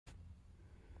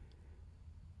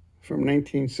from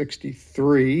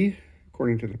 1963,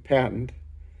 according to the patent.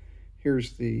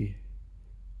 Here's the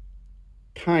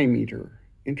Tymeter,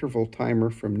 interval timer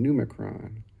from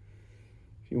Numechron.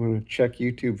 If you want to check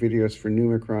YouTube videos for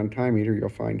Numechron Tymeter, you'll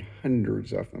find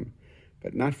hundreds of them,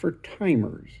 but not for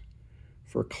timers,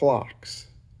 for clocks,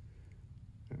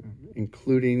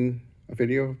 including a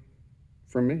video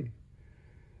from me.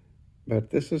 But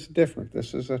this is different.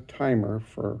 This is a timer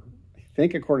for, I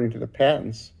think according to the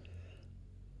patents,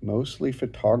 mostly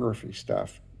photography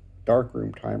stuff,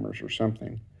 darkroom timers or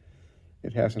something.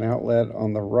 It has an outlet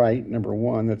on the right, number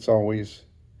one, that's always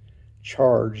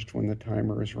charged when the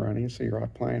timer is running, so your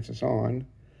appliance is on.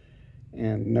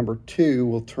 And number two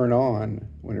will turn on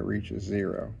when it reaches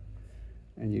 0.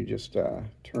 And you just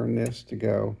turn this to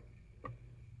go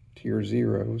to your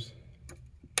zeros.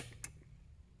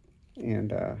 And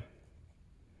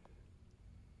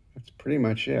that's pretty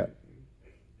much it.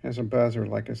 Has a buzzer,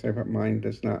 like I say, but mine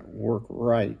does not work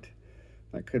right.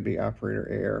 That could be operator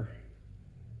error.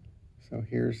 So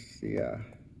here's the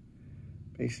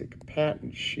basic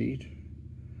patent sheet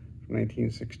from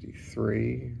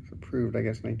 1963. It's approved, I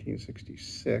guess,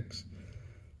 1966.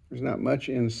 There's not much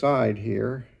inside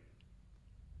here.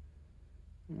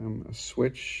 A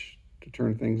switch to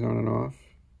turn things on and off.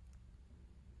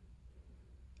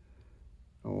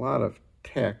 A lot of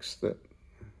text that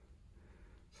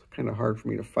kind of hard for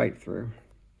me to fight through.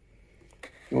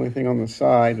 The only thing on the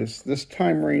side is this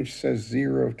time range says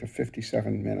 0 to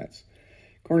 57 minutes.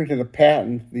 According to the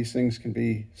patent, these things can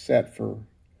be set for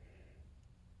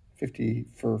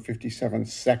 57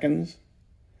 seconds,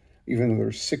 even though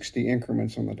there's 60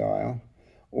 increments on the dial,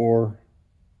 or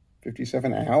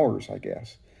 57 hours, I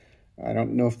guess. I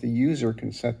don't know if the user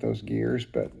can set those gears,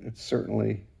 but it's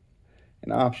certainly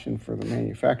an option for the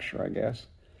manufacturer, I guess.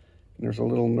 And there's a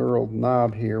little knurled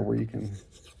knob here where you can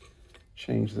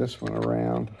change this one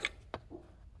around.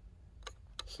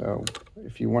 So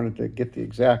if you wanted to get the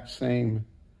exact same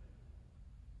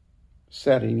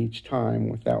setting each time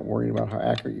without worrying about how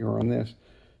accurate you are on this,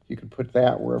 you could put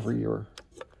that wherever you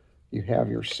have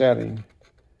your setting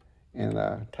and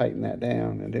tighten that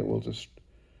down, and it will just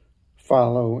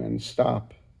follow and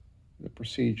stop the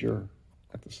procedure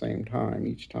at the same time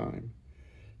each time.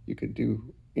 You could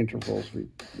do intervals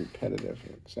repetitive,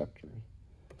 etc.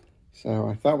 So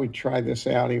I thought we'd try this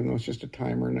out, even though it's just a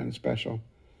timer, nothing special.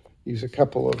 Use a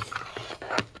couple of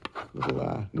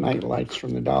little night lights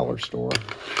from the dollar store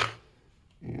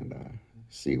and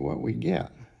see what we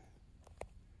get.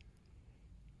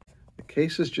 The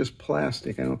case is just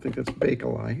plastic. I don't think it's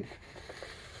Bakelite.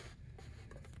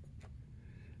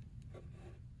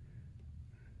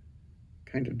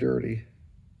 Kind of dirty.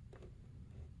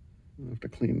 I'll have to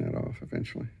clean that off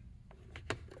eventually.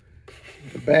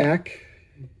 The back.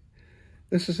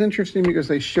 This is interesting because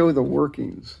they show the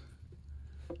workings.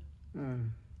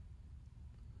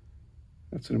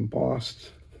 That's an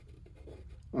embossed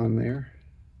on there.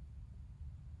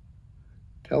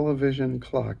 Television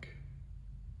clock.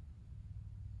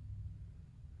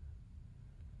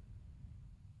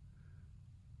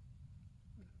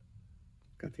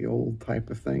 Got the old type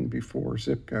of thing before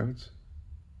zip codes.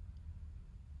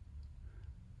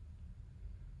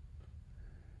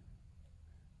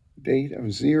 Date of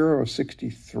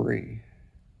 0/63,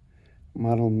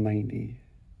 model 90,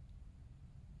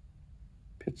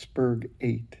 Pittsburgh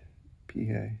 8,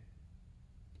 PA.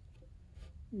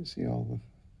 You see all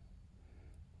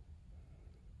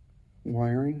the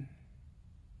wiring,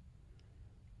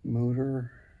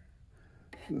 motor,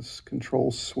 this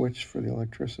control switch for the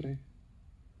electricity,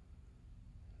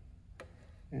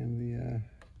 and the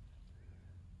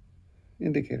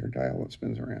indicator dial that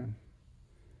spins around.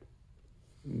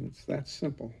 And it's that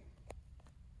simple.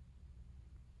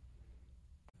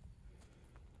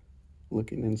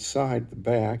 Looking inside the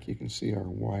back, you can see our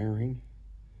wiring,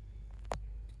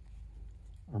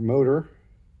 our motor,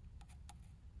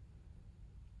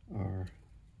 our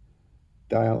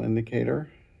dial indicator,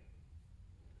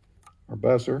 our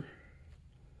buzzer,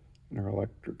 and our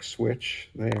electric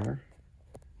switch there.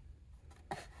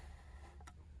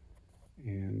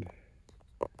 And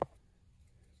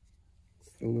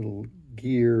the little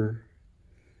gear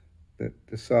that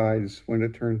decides when to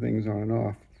turn things on and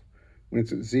off. When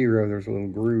it's at 0, there's a little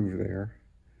groove there.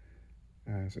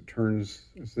 As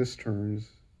this turns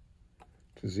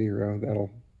to 0,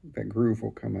 that groove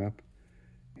will come up,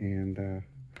 and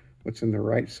what's in the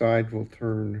right side will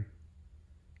turn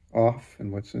off,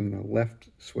 and what's in the left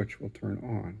switch will turn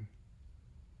on.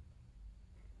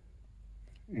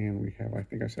 And we have, I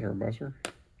think I said, our buzzer.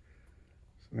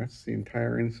 So that's the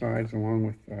entire insides, along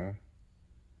with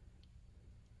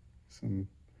some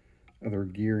other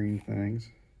gearing things.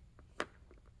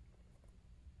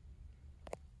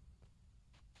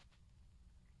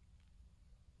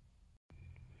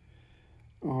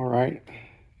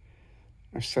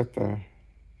 set the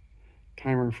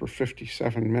timer for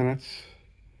 57 minutes.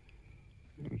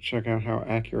 I'm going to check out how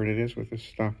accurate it is with this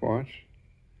stopwatch.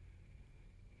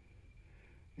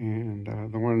 And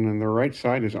the one on the right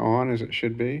side is on as it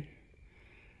should be.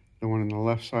 The one on the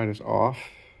left side is off.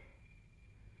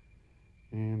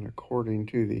 And according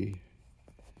to the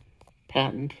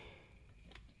patent,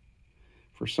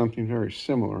 for something very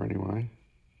similar anyway,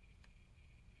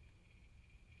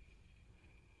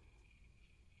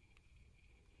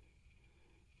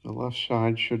 the left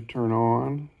side should turn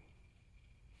on,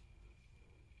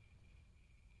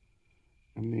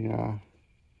 and the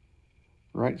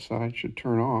right side should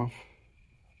turn off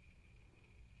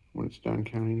when it's done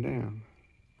counting down.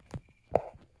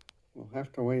 We'll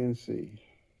have to wait and see.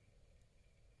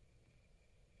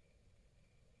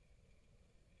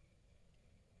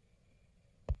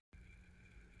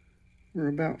 We're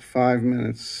about 5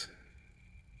 minutes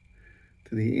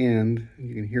to the end.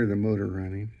 You can hear the motor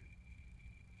running.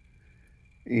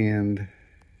 And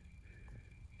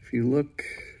if you look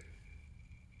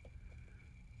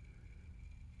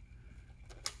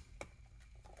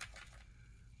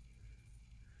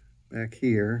back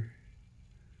here,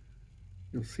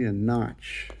 you'll see a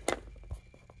notch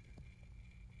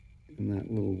in that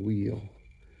little wheel.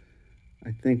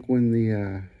 I think when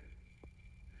the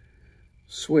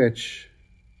switch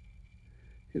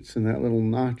hits in that little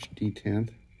notch detent,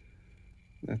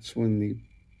 that's when the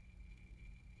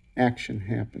action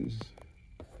happens,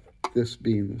 this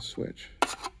being the switch.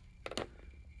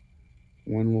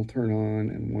 One will turn on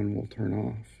and one will turn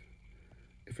off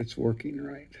if it's working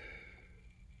right.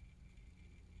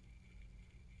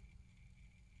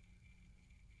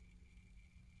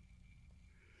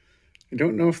 I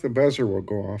don't know if the buzzer will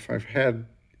go off. I've had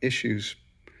issues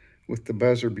with the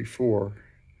buzzer before.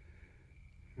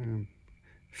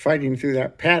 Fighting through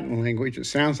that patent language, it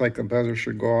sounds like the buzzer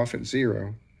should go off at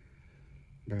 0.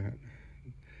 But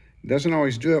it doesn't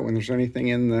always do it when there's anything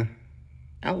in the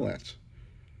outlets.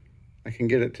 I can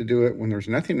get it to do it when there's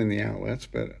nothing in the outlets,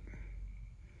 but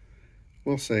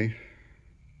we'll see.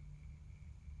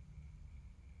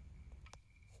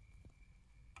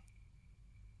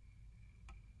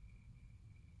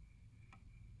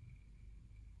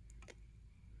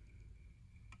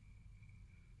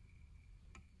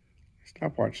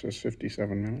 Stopwatch says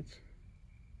 57 minutes.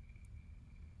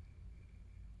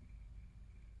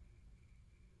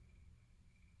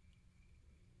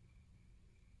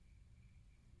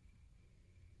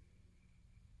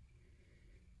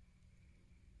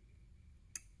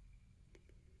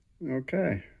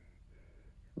 Okay.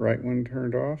 Right one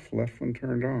turned off, left one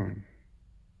turned on.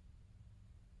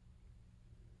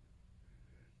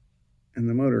 And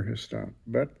the motor has stopped,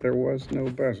 but there was no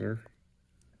buzzer.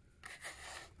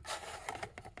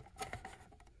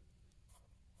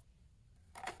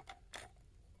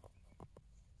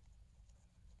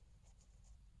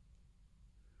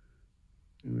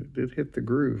 And it did hit the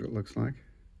groove, it looks like,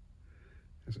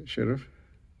 as it should have.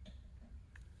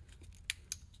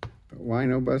 But why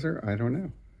no buzzer? I don't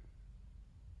know.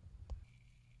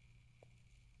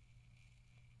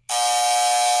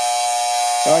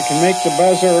 So I can make the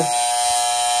buzzer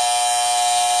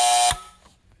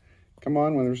come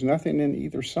on when there's nothing in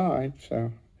either side.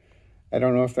 So I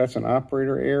don't know if that's an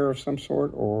operator error of some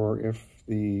sort or if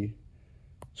the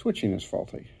switching is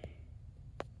faulty.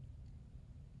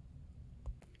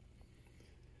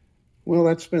 Well,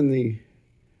 that's been the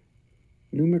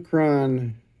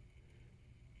Numechron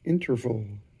interval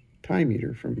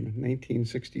Tymeter from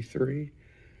 1963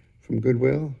 from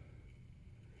Goodwill.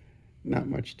 Not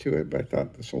much to it, but I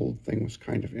thought this old thing was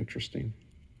kind of interesting.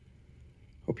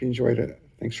 Hope you enjoyed it.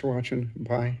 Thanks for watching.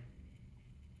 Bye.